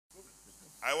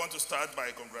I want to start by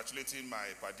congratulating my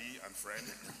paddy and friend,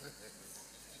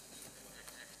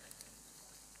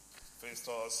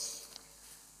 Festus,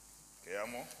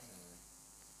 Keyamo,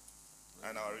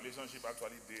 and our relationship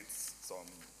actually dates some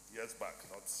years back,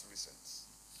 not recent.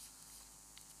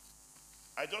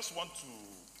 I just want to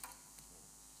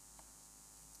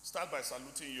start by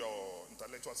saluting your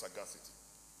intellectual sagacity.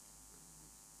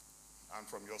 And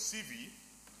from your CV,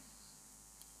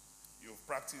 you've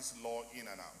practiced law in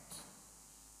and out.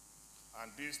 And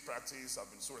this practice has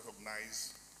been so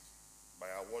recognized by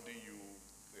awarding you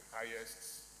the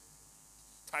highest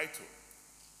title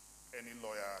any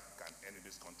lawyer can earn in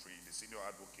this country, the Senior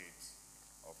Advocate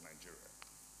of Nigeria.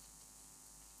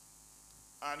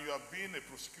 And you have been a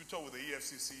prosecutor with the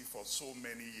EFCC for so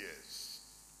many years.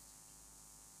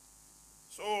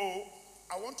 So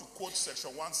I want to quote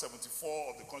section 174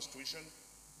 of the Constitution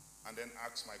and then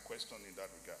ask my question in that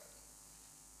regard.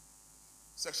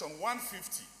 Section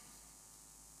 150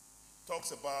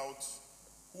 talks about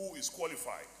who is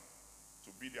qualified to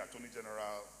be the Attorney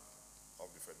General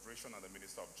of the Federation and the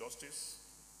Minister of Justice.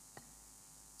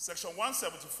 Section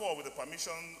 174, with the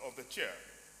permission of the chair,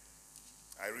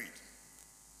 I read.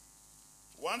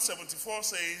 174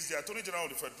 says the Attorney General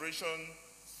of the Federation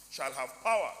shall have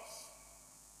powers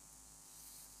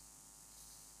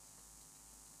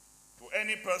to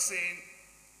any person,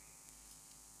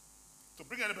 to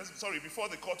bring any person, before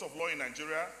the court of law in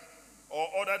Nigeria or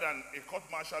other than a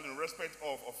court-martial in respect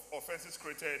of offenses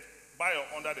created by or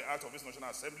under the Act of this National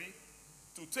Assembly,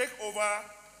 to take over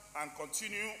and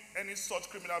continue any such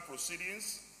criminal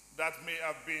proceedings that may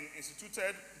have been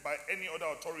instituted by any other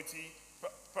authority,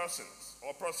 persons,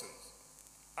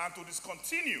 and to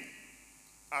discontinue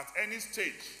at any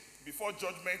stage before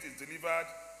judgment is delivered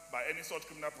by any such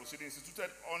criminal proceeding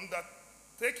instituted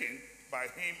undertaken by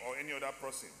him or any other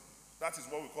person. That is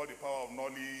what we call the power of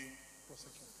nolli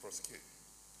prosecute.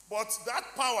 But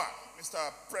that power,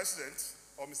 Mr. President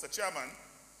or Mr. Chairman,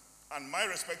 and my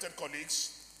respected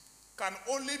colleagues, can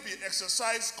only be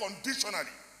exercised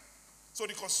conditionally. So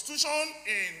the Constitution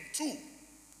in 2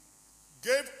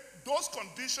 gave those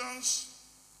conditions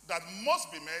that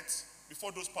must be met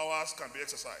before those powers can be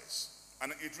exercised.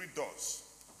 And it really does.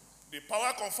 The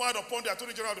power conferred upon the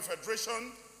Attorney General of the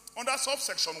Federation under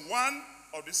subsection 1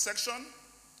 of this section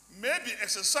may be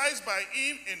exercised by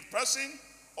him in person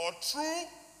or through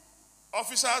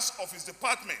officers of his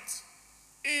department.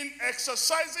 In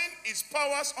exercising his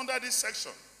powers under this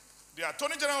section, the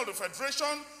Attorney General of the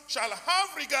Federation shall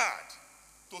have regard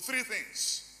to 3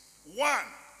 things. 1,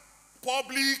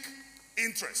 public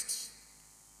interest.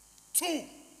 2,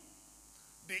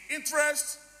 the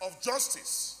interest of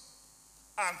justice.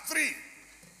 And 3,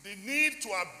 the need to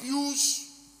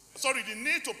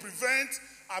prevent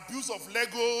abuse of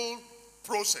legal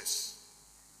process.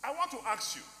 I want to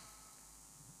ask you,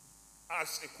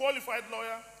 as a qualified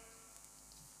lawyer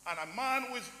and a man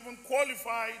who is even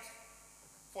qualified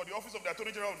for the office of the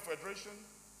Attorney General of the Federation,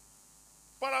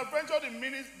 but I'll venture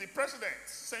the President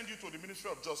send you to the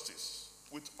Ministry of Justice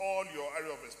with all your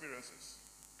area of experiences.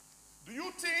 Do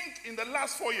you think in the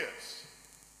last 4 years,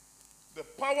 the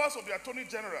powers of the Attorney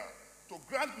General to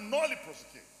grant nolli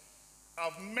prosecute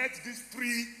have met these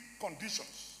 3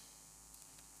 conditions?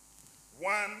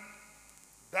 1,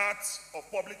 that of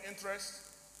public interest.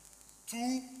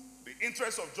 2, the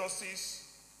interest of justice.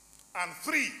 And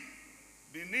 3,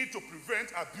 the need to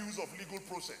prevent abuse of legal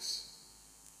process.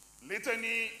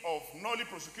 Litany of nolli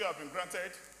prosecute have been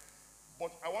granted,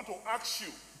 but I want to ask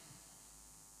you,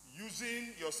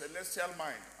 using your celestial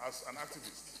mind as an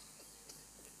activist,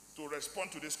 to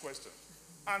respond to this question.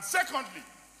 And secondly,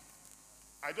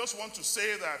 I just want to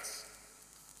say that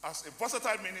as a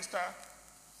versatile minister,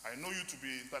 I know you to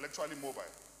be intellectually mobile.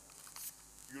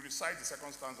 You recite the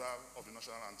 2nd stanza of the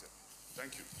national anthem.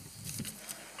 Thank you.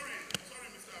 Sorry,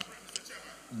 Mr.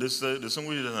 Chairman.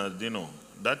 Distinguished Dino,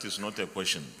 that is not a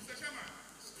question. Mr. Chairman,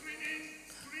 screening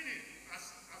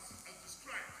as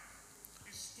described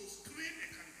is to screen a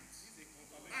candidate.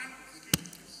 And,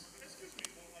 excuse me.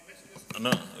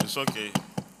 No, it's okay.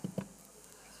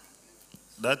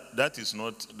 That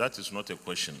is not a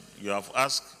question. You have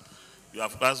asked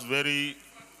very,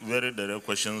 very direct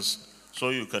questions, so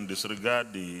you can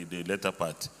disregard the latter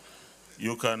part.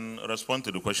 You can respond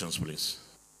to the questions, please.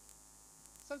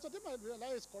 Senator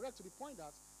Melaye is correct to the point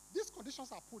that these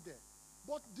conditions are put there.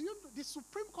 But the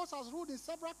Supreme Court has ruled in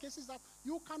several cases that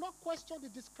you cannot question the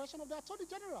discretion of the Attorney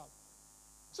General.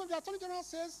 So if the Attorney General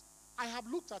says, I have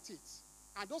looked at it,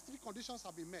 and those 3 conditions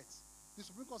have been met, the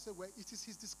Supreme Court said, well, it is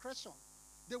his discretion.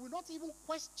 They will not even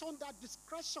question that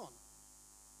discretion.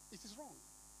 It is wrong.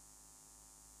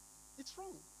 It's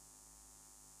wrong.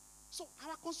 So So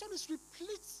our constitution is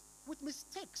replete with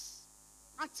mistakes,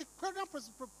 antiquarian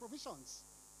provisions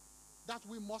that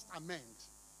we must amend.